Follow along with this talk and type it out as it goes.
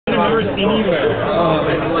never seen you there. Oh,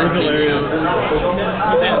 that's hilarious.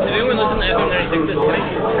 Did anyone listen to FM 96 this morning?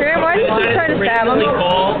 Graham, why did you try to stab him?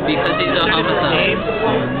 Because he's a homicide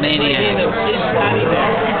maniac.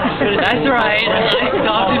 That's right. I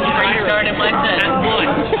stopped him before he started my sentence.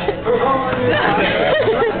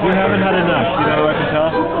 You haven't had enough, you know, I can tell.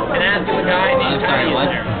 And as to the guy named sorry, what?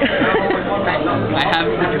 I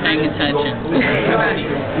haven't been paying attention.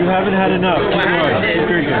 You haven't had enough. Keep going. Keep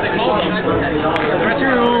drinking. That's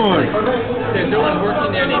your own. There's no one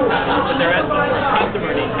working there named Patty, but there is a customer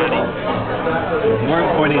named Patty. You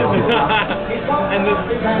weren't pointing at me. And the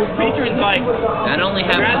patron's like, that only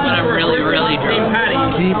happens when I'm really, really drunk. Patty,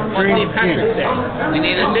 keep drinking. We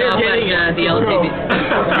need to stop at the LCB.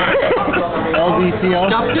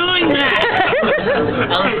 LDCO? Stop doing that!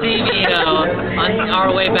 LCBO on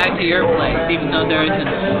our way back to your place, even though there isn't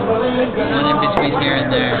one in between here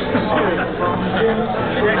and there.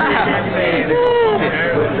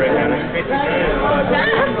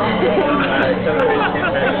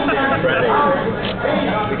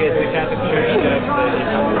 Because the Catholic Church does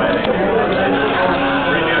Friday.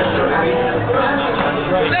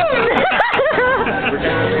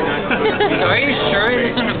 Are you sure it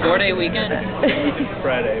isn't a 4-day weekend?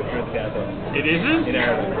 Friday for the Catholic. It isn't? In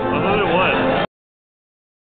Ireland. I thought it was.